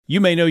You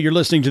may know you're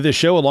listening to this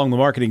show along the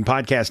Marketing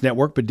Podcast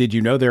Network, but did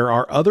you know there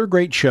are other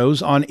great shows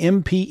on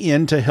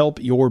MPN to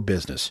help your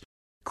business?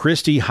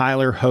 Christy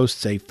Heiler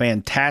hosts a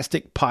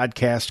fantastic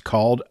podcast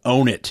called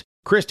Own It.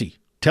 Christy,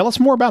 tell us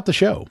more about the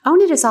show.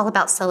 Own It is all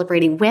about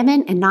celebrating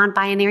women and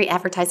non-binary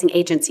advertising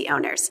agency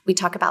owners. We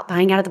talk about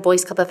buying out of the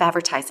Boys Club of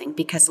Advertising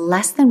because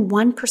less than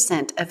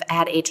 1% of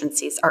ad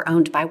agencies are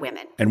owned by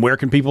women. And where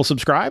can people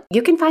subscribe?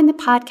 You can find the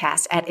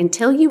podcast at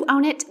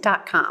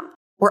untilyouownit.com.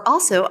 We're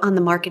also on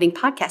the Marketing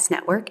Podcast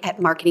Network at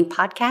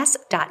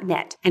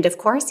marketingpodcast.net. And of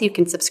course, you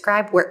can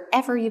subscribe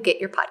wherever you get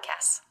your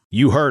podcasts.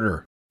 You heard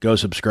her. Go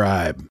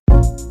subscribe.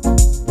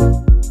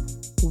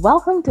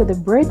 Welcome to the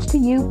Bridge to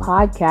You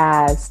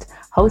podcast,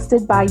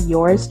 hosted by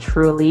yours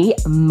truly,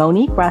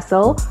 Monique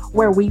Russell,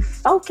 where we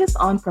focus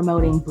on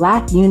promoting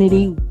Black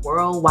unity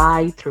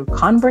worldwide through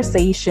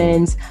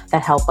conversations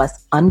that help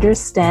us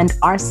understand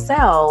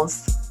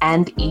ourselves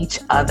and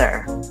each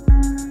other.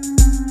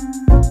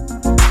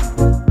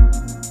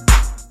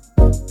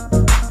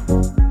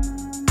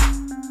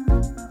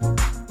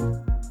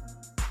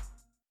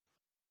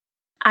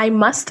 I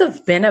must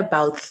have been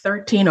about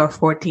 13 or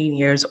 14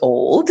 years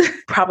old,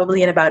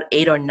 probably in about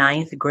 8th or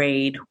 9th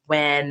grade,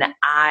 when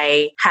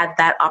I had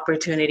that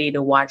opportunity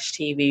to watch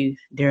TV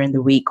during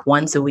the week.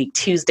 Once a week,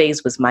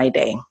 Tuesdays was my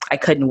day. I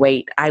couldn't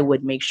wait. I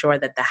would make sure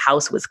that the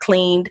house was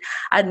cleaned.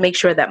 I'd make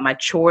sure that my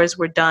chores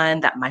were done,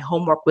 that my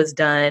homework was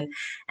done,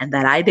 and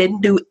that I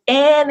didn't do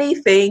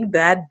anything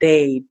that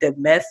day to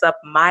mess up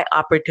my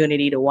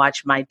opportunity to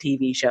watch my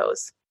TV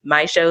shows.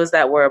 My shows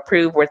that were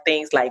approved were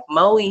things like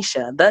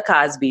Moesha, The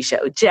Cosby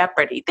Show,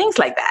 Jeopardy, things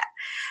like that.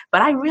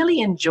 But I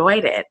really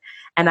enjoyed it.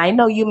 And I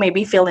know you may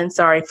be feeling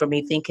sorry for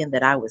me thinking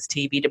that I was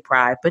TV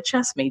deprived, but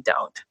trust me,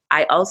 don't.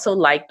 I also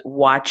liked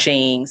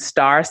watching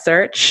Star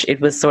Search.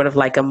 It was sort of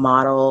like a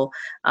model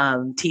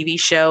TV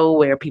show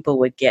where people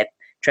would get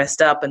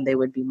dressed up and they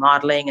would be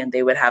modeling and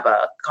they would have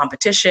a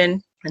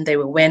competition and they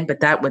would win. But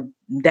that would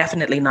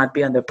definitely not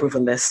be on the approval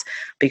list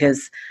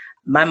because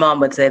my mom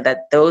would say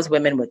that those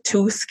women were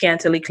too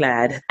scantily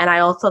clad. And I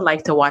also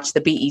like to watch the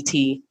BET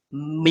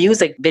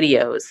music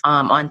videos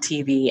on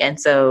TV. And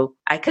so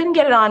I couldn't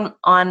get it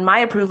on my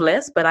approved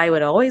list, but I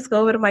would always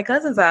go over to my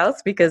cousin's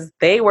house because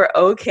they were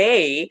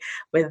okay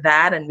with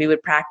that. And we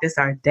would practice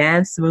our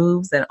dance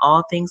moves and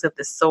all things of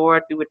the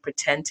sort. We would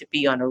pretend to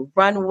be on a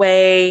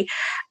runway,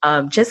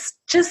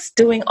 just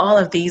doing all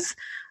of these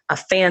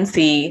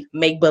fancy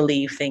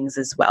make-believe things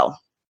as well.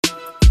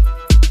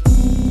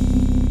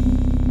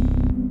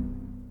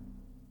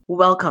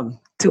 Welcome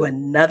to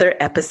another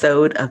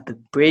episode of the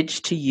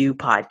Bridge to You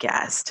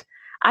podcast.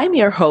 I'm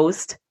your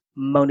host,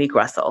 Monique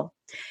Russell.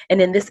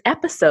 And in this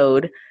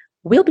episode,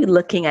 we'll be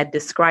looking at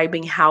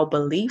describing how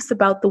beliefs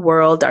about the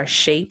world are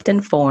shaped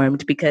and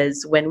formed,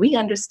 because when we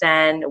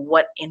understand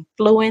what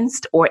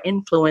influenced or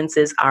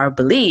influences our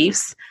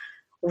beliefs,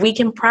 we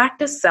can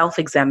practice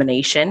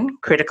self-examination,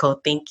 critical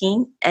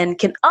thinking, and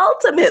can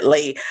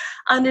ultimately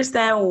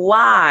understand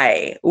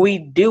why we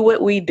do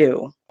what we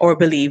do or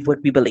believe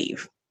what we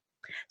believe.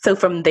 So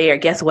from there,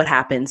 guess what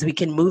happens? We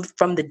can move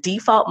from the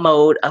default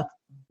mode of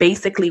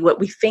basically what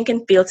we think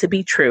and feel to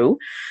be true,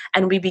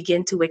 and we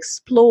begin to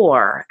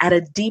explore at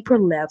a deeper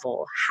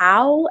level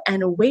how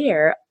and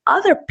where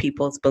other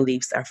people's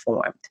beliefs are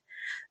formed.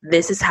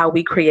 This is how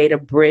we create a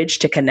bridge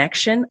to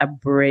connection, a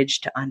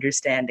bridge to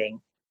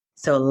understanding.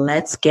 So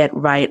let's get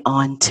right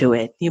on to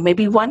it. You may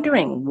be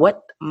wondering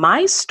what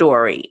my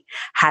story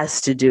has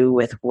to do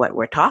with what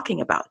we're talking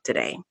about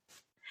today.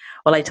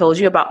 Well, I told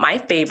you about my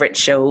favorite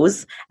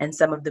shows and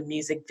some of the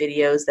music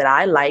videos that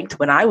I liked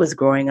when I was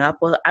growing up.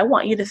 Well, I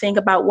want you to think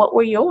about what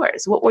were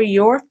yours? What were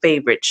your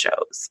favorite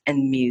shows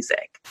and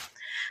music?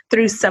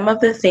 Through some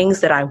of the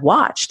things that I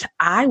watched,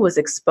 I was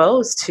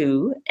exposed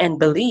to and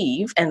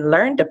believe and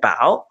learned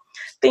about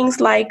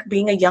things like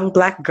being a young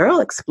Black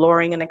girl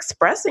exploring and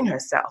expressing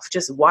herself,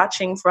 just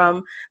watching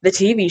from the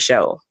TV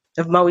show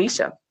of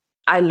Moesha.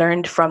 I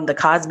learned from The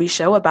Cosby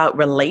Show about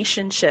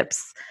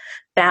relationships,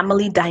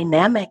 family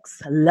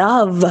dynamics,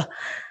 love,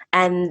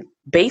 and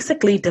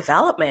basically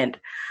development.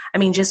 I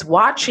mean, just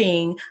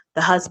watching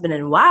the husband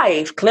and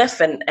wife,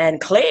 Cliff and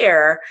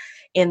Claire,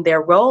 in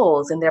their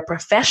roles, in their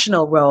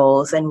professional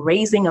roles, and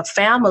raising a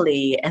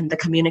family and the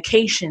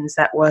communications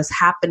that was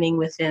happening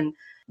within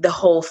the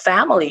whole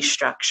family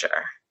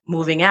structure,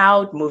 moving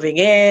out, moving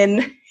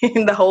in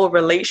the whole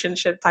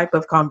relationship type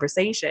of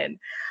conversation.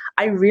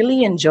 I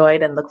really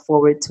enjoyed and look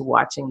forward to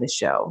watching the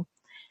show.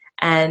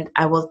 And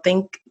I will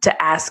think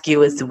to ask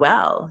you as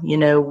well,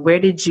 where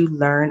did you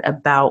learn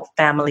about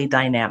family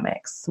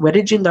dynamics? Where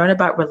did you learn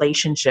about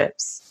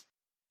relationships?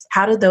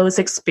 How do those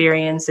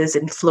experiences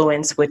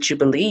influence what you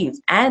believe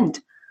and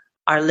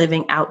are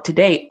living out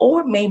today,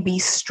 or maybe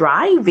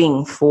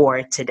striving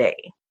for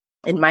today?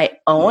 In my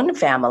own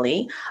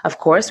family, of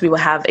course, we will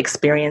have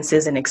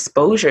experiences and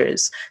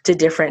exposures to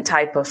different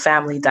type of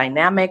family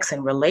dynamics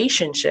and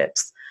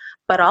relationships.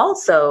 But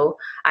also,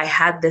 I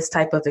had this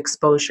type of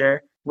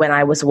exposure when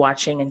I was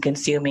watching and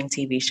consuming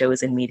TV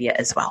shows and media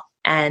as well.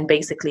 And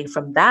basically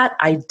from that,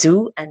 I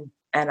do and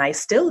I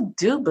still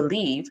do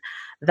believe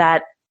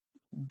that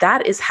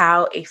that is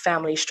how a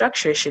family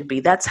structure should be.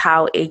 That's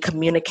how a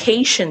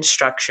communication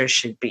structure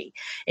should be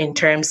in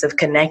terms of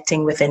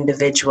connecting with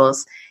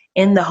individuals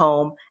in the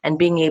home and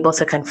being able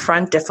to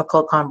confront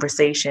difficult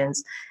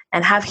conversations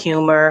and have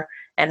humor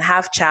and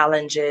have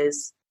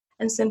challenges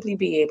and simply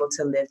be able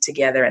to live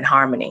together in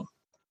harmony.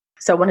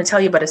 So I want to tell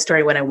you about a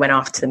story when I went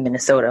off to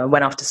Minnesota. I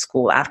went off to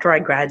school. After I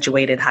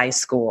graduated high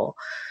school,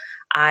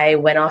 I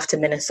went off to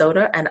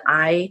Minnesota and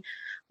I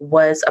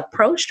was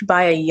approached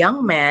by a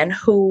young man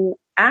who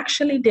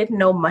actually didn't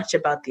know much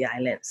about the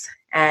islands.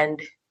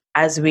 And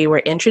as we were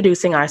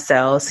introducing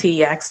ourselves,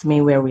 he asked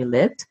me where we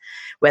lived,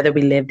 whether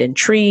we lived in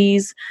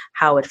trees,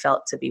 how it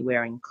felt to be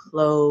wearing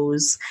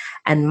clothes.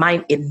 And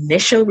my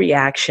initial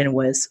reaction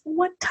was,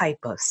 what type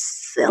of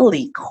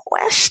silly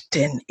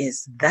question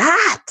is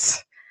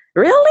that?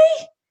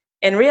 Really?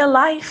 In real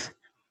life?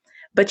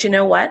 But you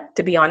know what?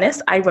 To be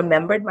honest, I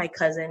remembered my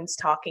cousins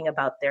talking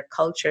about their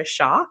culture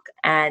shock.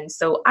 And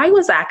so I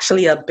was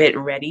actually a bit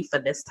ready for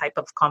this type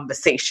of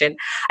conversation.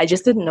 I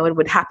just didn't know it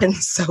would happen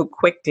so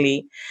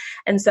quickly.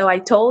 And so I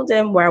told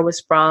him where I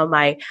was from.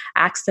 I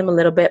asked him a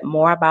little bit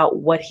more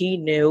about what he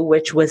knew,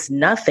 which was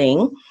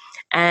nothing.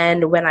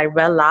 And when I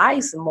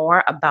realized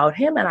more about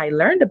him and I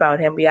learned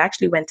about him, we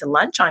actually went to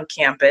lunch on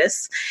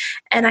campus.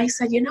 And I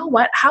said, you know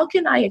what? How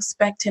can I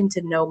expect him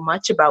to know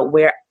much about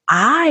where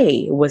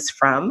I was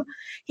from?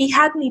 He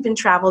hadn't even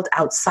traveled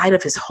outside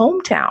of his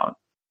hometown.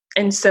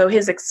 And so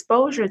his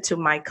exposure to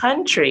my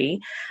country,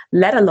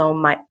 let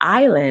alone my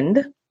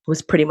island,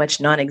 was pretty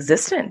much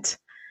non-existent,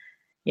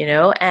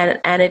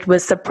 and it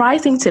was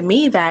surprising to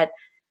me that,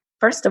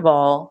 first of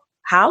all,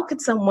 how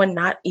could someone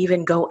not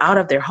even go out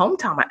of their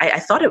hometown? I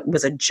thought it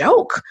was a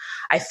joke.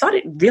 I thought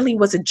it really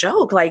was a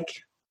joke.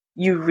 Like,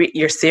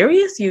 you're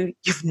serious?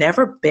 You've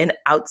never been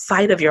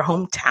outside of your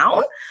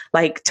hometown,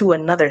 like to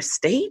another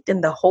state in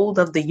the whole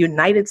of the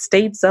United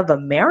States of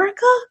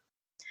America?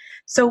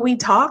 So we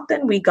talked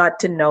and we got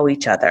to know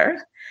each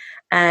other.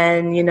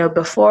 And,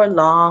 before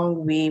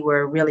long, we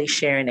were really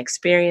sharing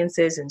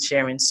experiences and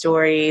sharing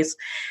stories.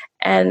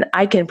 And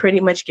I can pretty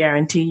much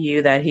guarantee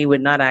you that he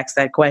would not ask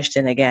that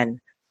question again.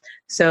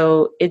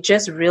 So it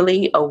just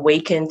really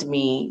awakened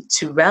me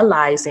to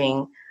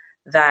realizing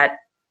that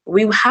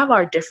we have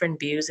our different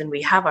views and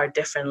we have our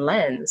different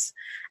lens.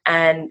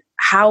 And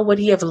how would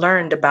he have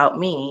learned about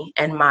me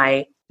and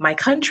my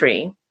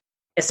country,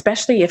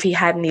 especially if he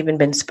hadn't even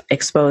been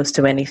exposed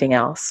to anything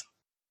else?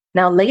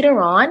 Now,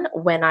 later on,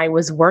 when I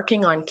was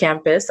working on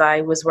campus,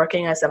 I was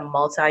working as a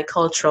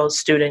multicultural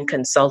student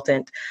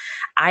consultant.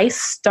 I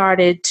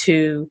started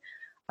to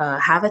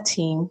have a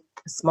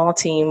small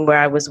team where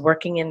I was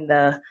working in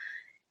the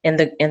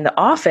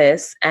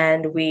office,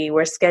 and we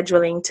were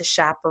scheduling to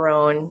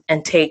chaperone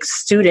and take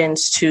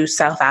students to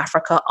South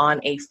Africa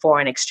on a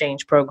foreign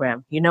exchange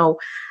program.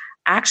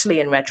 Actually,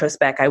 in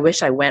retrospect, I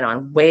wish I went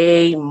on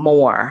way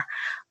more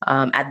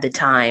at the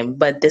time,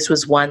 but this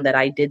was one that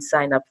I did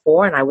sign up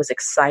for, and I was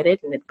excited,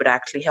 and it would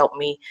actually help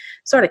me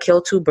sort of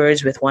kill two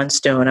birds with one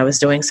stone. I was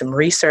doing some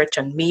research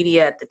on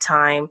media at the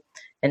time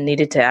and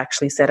needed to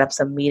actually set up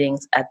some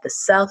meetings at the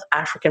South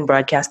African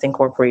Broadcasting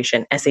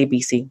Corporation,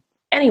 SABC.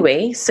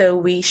 Anyway, so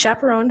we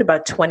chaperoned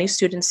about 20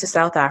 students to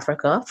South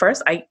Africa.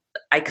 First,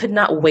 I could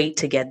not wait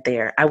to get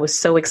there. I was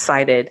so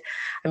excited.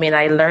 I mean,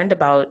 I learned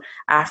about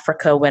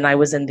Africa when I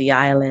was in the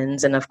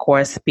islands. And of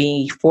course,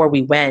 before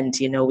we went,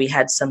 we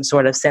had some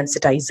sort of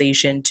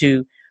sensitization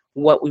to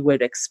what we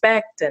would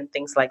expect and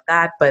things like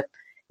that. But,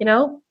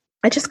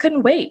 I just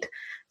couldn't wait.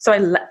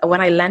 So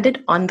when I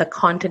landed on the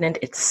continent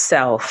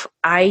itself,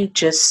 I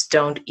just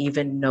don't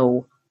even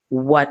know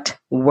what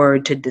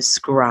word to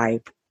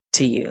describe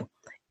to you.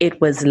 It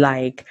was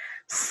like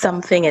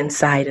something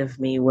inside of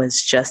me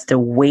was just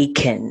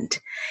awakened.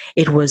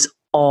 It was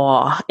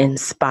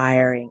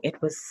awe-inspiring.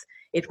 It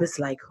was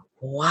like,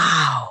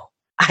 wow,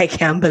 I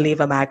can't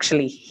believe I'm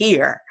actually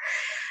here.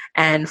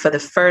 And for the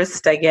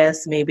first, I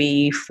guess,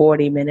 maybe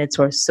 40 minutes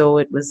or so,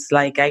 it was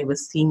like I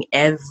was seeing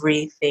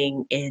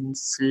everything in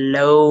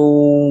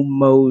slow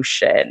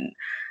motion.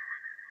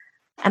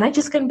 And I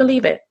just couldn't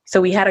believe it.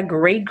 So we had a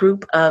great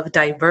group of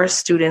diverse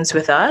students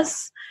with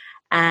us,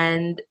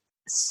 and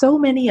so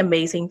many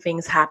amazing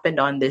things happened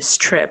on this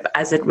trip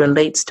as it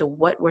relates to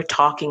what we're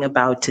talking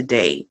about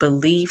today,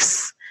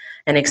 beliefs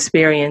and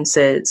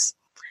experiences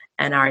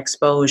and our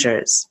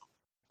exposures.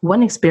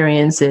 One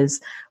experience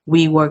is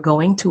we were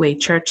going to a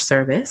church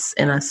service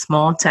in a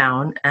small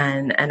town,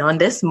 and on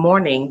this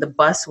morning, the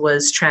bus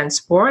was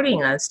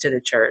transporting us to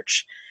the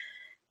church.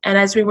 And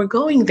as we were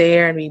going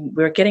there and we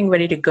were getting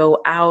ready to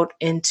go out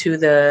into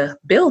the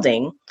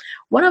building,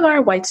 one of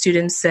our white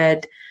students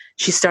said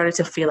she started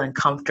to feel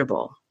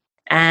uncomfortable.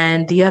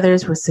 And the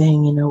others were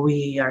saying,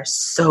 we are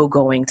so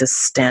going to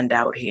stand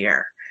out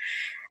here.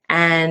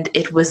 And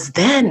it was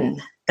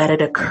then that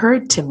it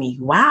occurred to me,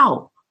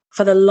 wow,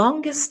 for the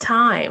longest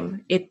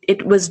time,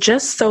 it was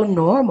just so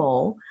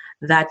normal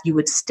that you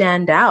would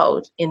stand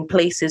out in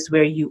places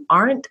where you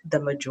aren't the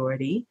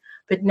majority.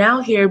 But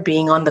now here,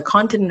 being on the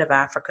continent of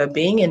Africa,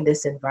 being in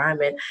this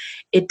environment,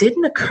 it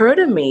didn't occur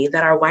to me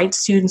that our white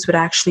students would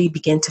actually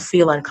begin to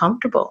feel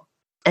uncomfortable.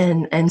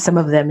 And some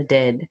of them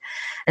did.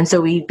 And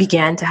so we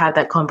began to have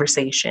that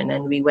conversation,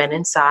 and we went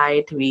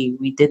inside,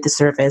 we did the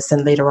service,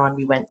 and later on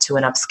we went to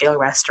an upscale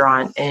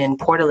restaurant in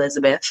Port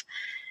Elizabeth.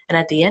 And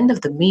at the end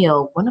of the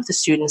meal, one of the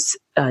students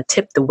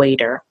tipped the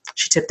waiter.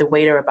 She tipped the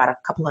waiter about a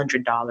couple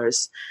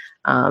 $100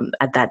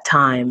 at that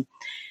time.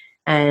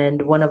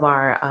 And one of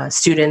our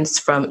students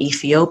from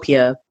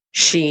Ethiopia,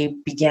 she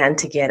began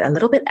to get a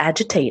little bit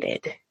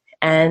agitated.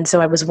 And so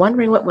I was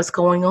wondering what was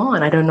going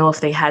on. I don't know if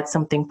they had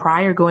something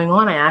prior going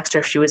on. I asked her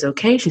if she was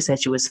okay. She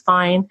said she was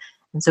fine.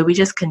 And so we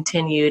just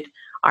continued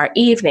our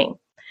evening.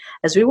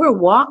 As we were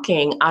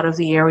walking out of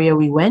the area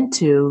we went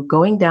to,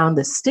 going down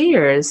the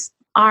stairs,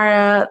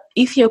 our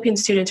Ethiopian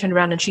student turned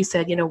around and she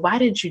said, why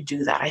did you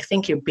do that? I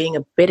think you're being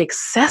a bit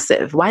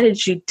excessive. Why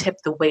did you tip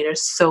the waiter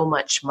so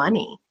much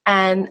money?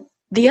 And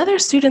the other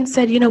student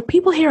said,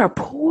 people here are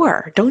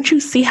poor. Don't you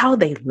see how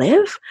they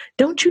live?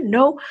 Don't you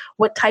know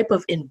what type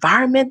of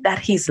environment that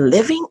he's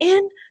living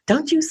in?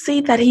 Don't you see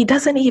that he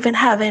doesn't even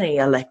have any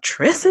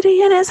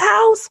electricity in his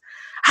house?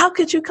 How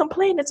could you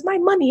complain? It's my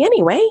money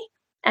anyway.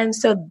 And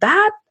so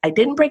I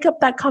didn't break up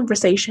that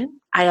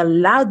conversation. I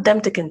allowed them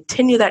to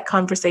continue that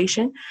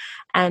conversation.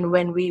 And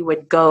when we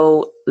would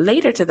go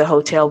later to the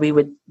hotel, we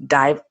would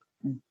dive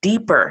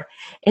deeper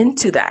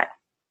into that.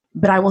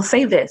 But I will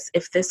say this,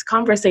 if this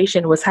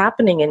conversation was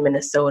happening in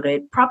Minnesota,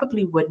 it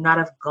probably would not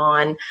have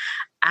gone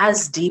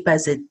as deep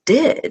as it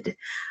did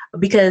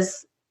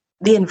because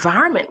the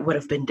environment would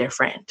have been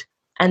different.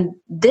 And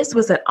this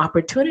was an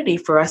opportunity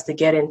for us to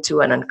get into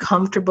an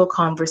uncomfortable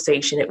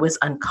conversation. It was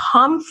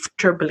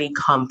uncomfortably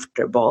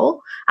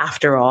comfortable.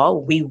 After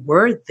all, we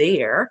were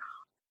there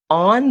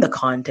on the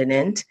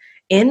continent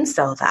in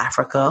South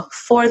Africa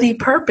for the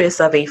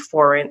purpose of a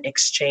foreign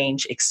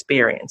exchange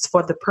experience,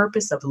 for the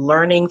purpose of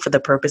learning, for the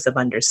purpose of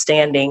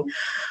understanding,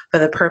 for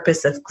the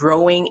purpose of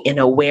growing in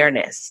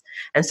awareness.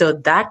 And so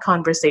that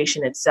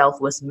conversation itself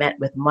was met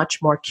with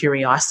much more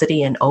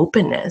curiosity and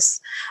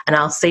openness. And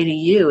I'll say to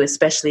you,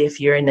 especially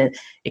if you're in an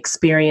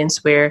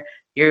experience where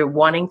you're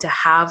wanting to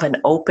have an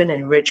open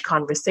and rich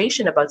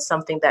conversation about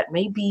something that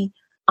may be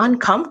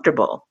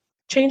uncomfortable,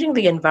 changing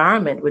the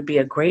environment would be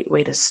a great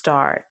way to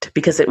start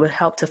because it would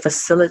help to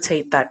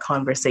facilitate that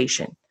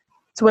conversation.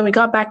 So when we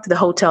got back to the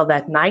hotel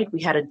that night,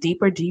 we had a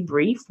deeper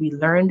debrief. We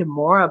learned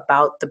more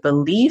about the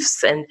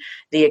beliefs and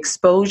the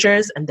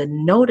exposures and the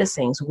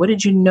noticings. What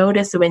did you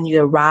notice when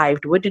you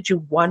arrived? What did you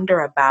wonder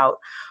about?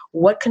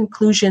 What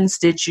conclusions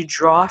did you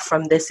draw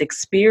from this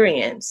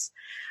experience?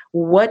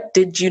 What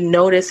did you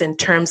notice in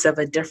terms of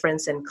a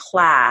difference in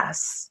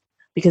class?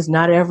 Because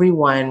not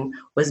everyone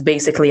was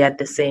basically at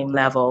the same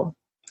level.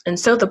 And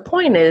so the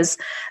point is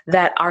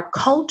that our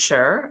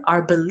culture,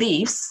 our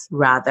beliefs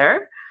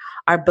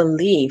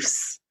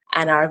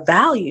and our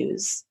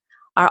values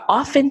are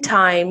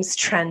oftentimes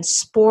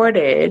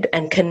transported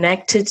and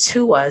connected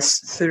to us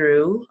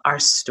through our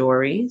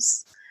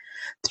stories,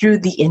 through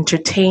the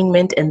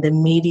entertainment and the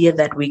media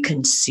that we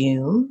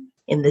consume.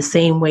 In the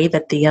same way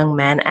that the young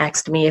man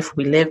asked me if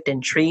we lived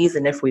in trees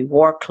and if we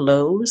wore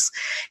clothes,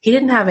 he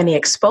didn't have any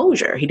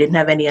exposure. He didn't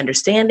have any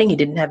understanding. He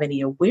didn't have any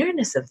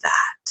awareness of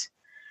that.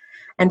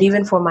 And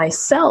even for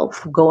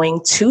myself,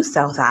 going to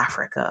South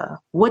Africa,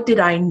 what did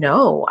I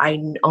know?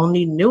 I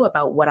only knew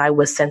about what I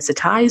was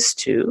sensitized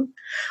to,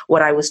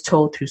 what I was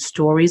told through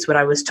stories, what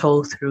I was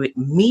told through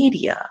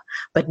media.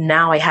 But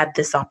now I had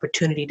this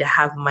opportunity to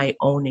have my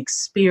own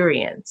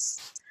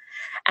experience.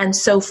 And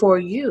so for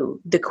you,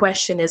 the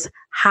question is,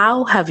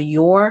 how have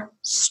your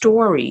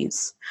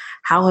stories,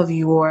 how have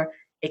your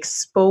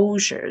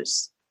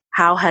exposures,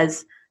 how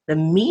has the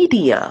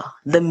media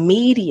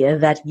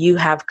that you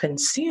have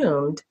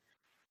consumed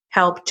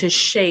help to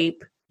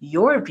shape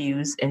your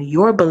views and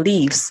your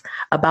beliefs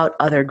about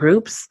other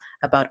groups,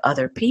 about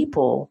other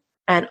people,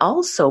 and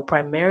also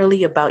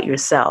primarily about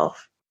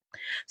yourself?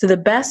 So the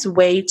best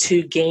way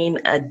to gain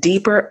a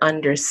deeper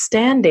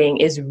understanding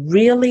is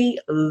really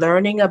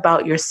learning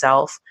about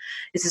yourself.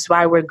 This is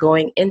why we're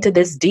going into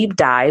this deep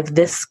dive,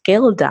 this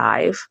skill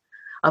dive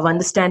of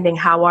understanding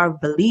how our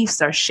beliefs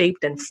are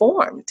shaped and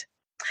formed,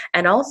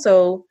 and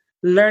also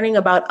learning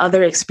about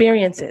other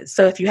experiences.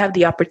 So if you have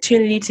the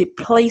opportunity to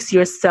place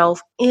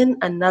yourself in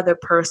another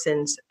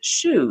person's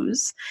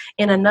shoes,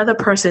 in another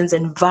person's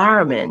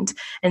environment,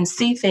 and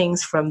see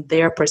things from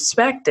their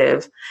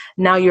perspective,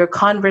 now your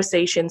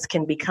conversations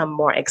can become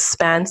more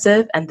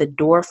expansive and the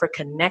door for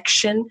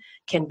connection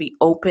can be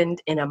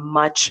opened in a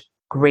much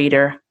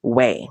greater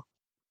way.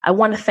 I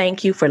want to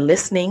thank you for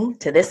listening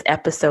to this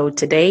episode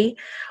today.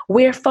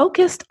 We're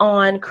focused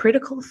on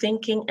critical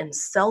thinking and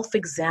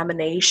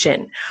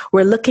self-examination.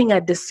 We're looking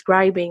at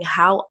describing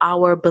how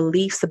our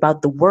beliefs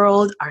about the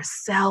world,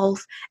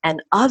 ourselves,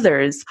 and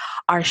others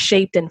are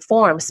shaped and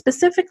formed,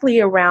 specifically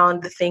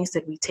around the things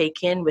that we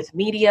take in with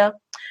media,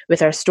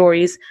 with our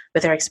stories,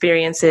 with our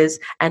experiences,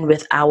 and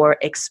with our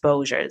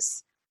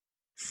exposures.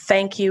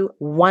 Thank you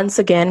once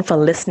again for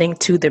listening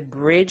to the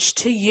Bridge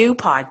to You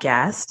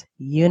podcast,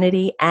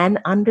 Unity and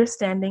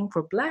Understanding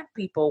for Black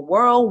people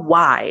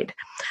worldwide.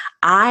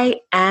 I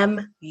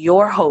am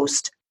your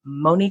host,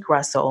 Monique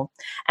Russell.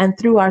 And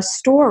through our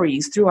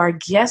stories, through our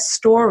guest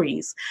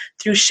stories,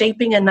 through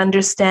shaping and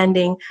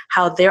understanding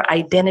how their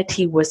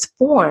identity was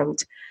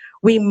formed,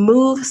 we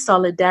move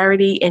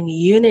solidarity and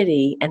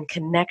unity and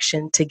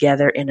connection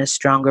together in a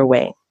stronger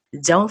way.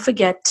 Don't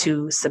forget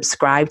to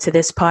subscribe to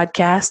this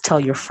podcast. Tell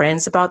your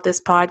friends about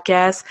this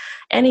podcast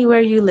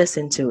anywhere you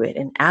listen to it,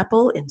 in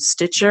Apple, in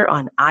Stitcher,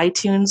 on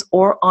iTunes,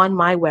 or on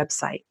my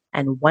website.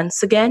 And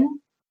once again,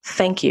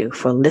 thank you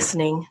for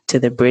listening to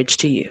The Bridge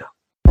to You.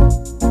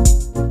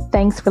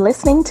 Thanks for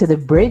listening to the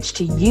Bridge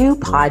to You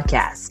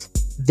podcast.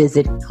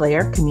 Visit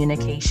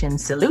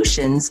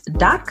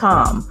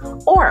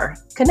ClearCommunicationsSolutions.com or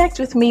connect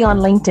with me on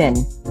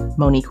LinkedIn,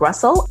 Monique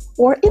Russell,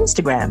 or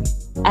Instagram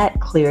at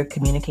Clear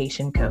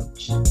Communication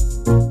Coach.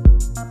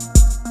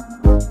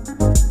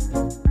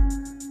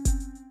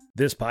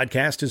 This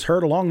podcast is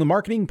heard along the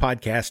Marketing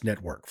Podcast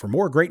Network. For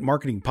more great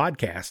marketing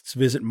podcasts,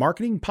 visit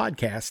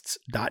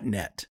marketingpodcasts.net.